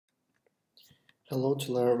Hello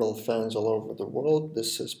to Laravel fans all over the world.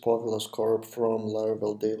 This is Povilas Korb from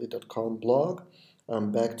laraveldaily.com blog.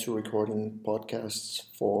 I'm back to recording podcasts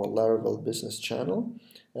for Laravel Business Channel,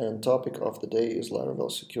 and topic of the day is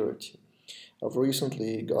Laravel security. I've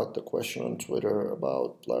recently got the question on Twitter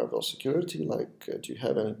about Laravel security, like do you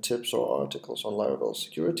have any tips or articles on Laravel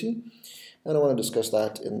security? And I want to discuss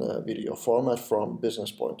that in the video format from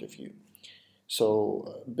business point of view.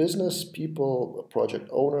 So business people, project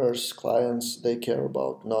owners, clients, they care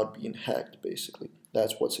about not being hacked, basically.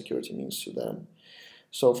 That's what security means to them.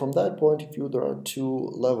 So from that point of view, there are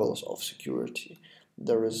two levels of security.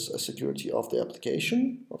 There is a security of the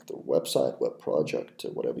application, of the website, web project,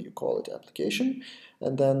 whatever you call it, application.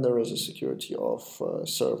 And then there is a security of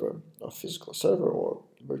server, a physical server or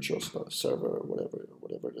virtual server,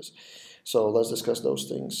 whatever it is. So let's discuss those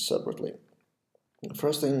things separately.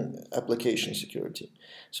 First thing, application security.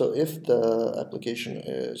 So if the application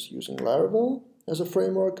is using Laravel as a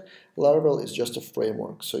framework, Laravel is just a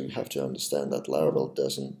framework. So you have to understand that Laravel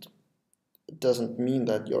doesn't mean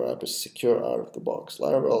that your app is secure out of the box.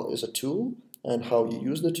 Laravel is a tool, and how you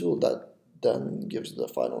use the tool, that then gives the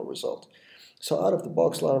final result. So out of the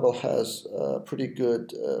box, Laravel has pretty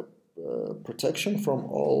good protection from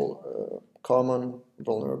all common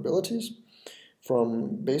vulnerabilities.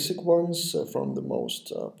 From basic ones, from the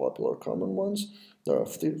most popular common ones. There are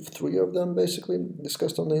three of them basically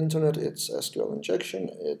discussed on the internet. It's SQL injection,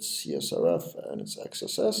 it's CSRF, and it's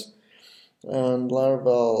XSS. And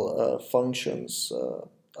Laravel functions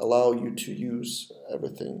allow you to use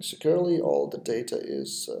everything securely. All the data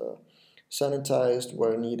is sanitized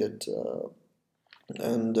where needed,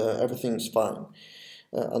 and everything's fine.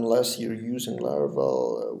 Unless you're using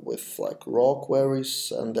Laravel with like raw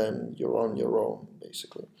queries, and then you're on your own,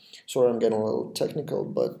 basically. Sorry, I'm getting a little technical,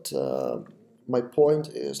 but my point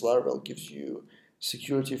is Laravel gives you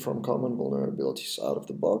security from common vulnerabilities out of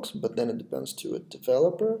the box, but then it depends to a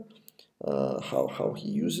developer, how he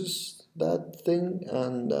uses that thing,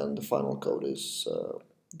 and then the final code is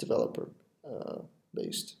developer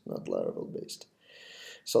based, not Laravel based.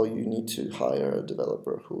 So you need to hire a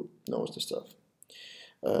developer who knows the stuff.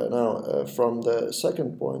 From the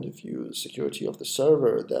second point of view, the security of the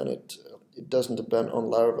server, then it doesn't depend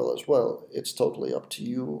on Laravel as well. It's totally up to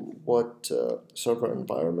you what server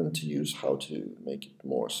environment to use, how to make it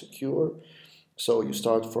more secure. So you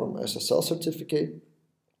start from Ssl Certificate.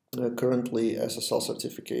 Currently, Ssl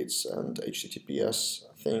certificates and HTTPS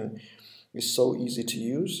thing is so easy to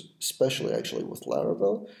use, especially actually with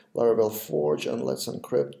Laravel. Laravel Forge and Let's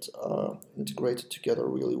Encrypt are integrated together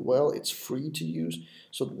really well. It's free to use,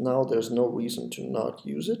 so now there's no reason to not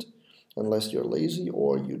use it unless you're lazy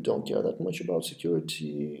or you don't care that much about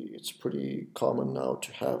security. It's pretty common now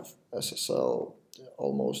to have SSL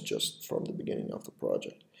almost just from the beginning of the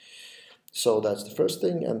project. So that's the first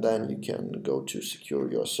thing, and then you can go to secure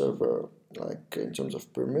your server, like in terms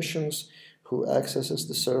of permissions, who accesses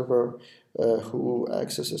the server, who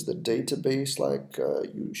accesses the database, like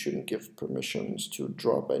you shouldn't give permissions to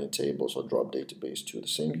drop any tables or drop database to the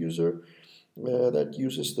same user that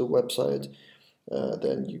uses the website.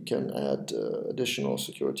 Then you can add additional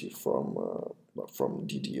security from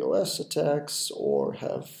DDoS attacks, or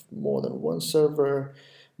have more than one server.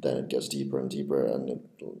 Then it gets deeper and deeper, and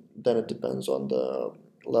then it depends on the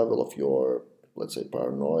level of your, let's say,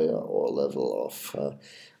 paranoia, or level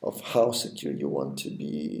of how secure you want to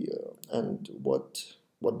be, and what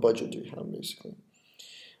budget do you have, basically.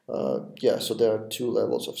 So there are two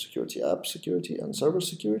levels of security: app security and server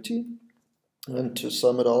security. And to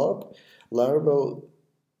sum it all up, Laravel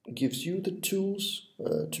gives you the tools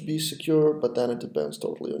to be secure, but then it depends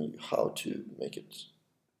totally on you how to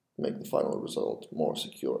make the final result more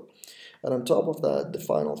secure. And on top of that, the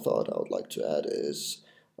final thought I would like to add is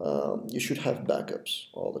you should have backups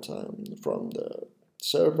all the time from the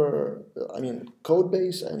server. Code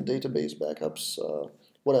base and database backups.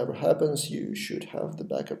 Whatever happens, you should have the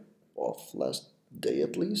backup of last day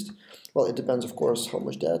at least. Well, it depends, of course, how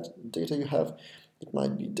much data you have. It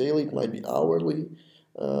might be daily, it might be hourly.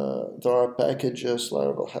 There are packages.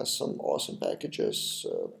 Laravel has some awesome packages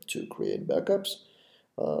to create backups.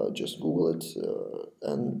 Just Google it,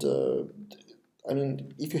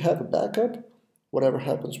 if you have a backup, whatever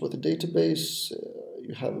happens with the database,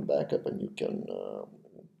 you have a backup, and you can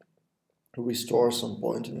restore some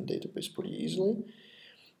point in the database pretty easily.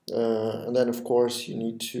 And then, of course, you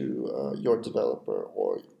need to, your developer,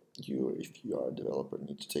 or you, if you are a developer,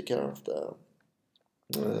 need to take care of the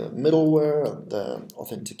middleware, the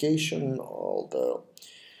authentication, all the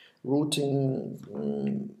routing,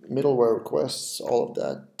 middleware requests, all of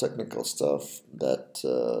that technical stuff that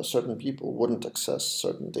certain people wouldn't access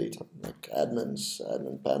certain data, like admins,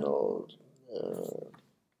 admin panel,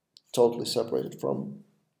 totally separated from,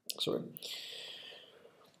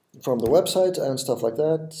 from the website and stuff like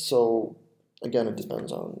that. So again, it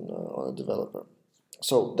depends on a developer.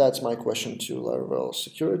 So that's my question to Laravel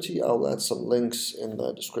security. I'll add some links in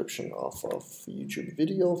the description of YouTube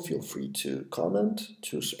video. Feel free to comment,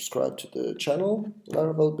 to subscribe to the channel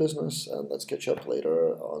Laravel Business, and let's catch up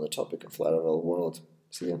later on the topic of Laravel World.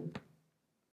 See ya.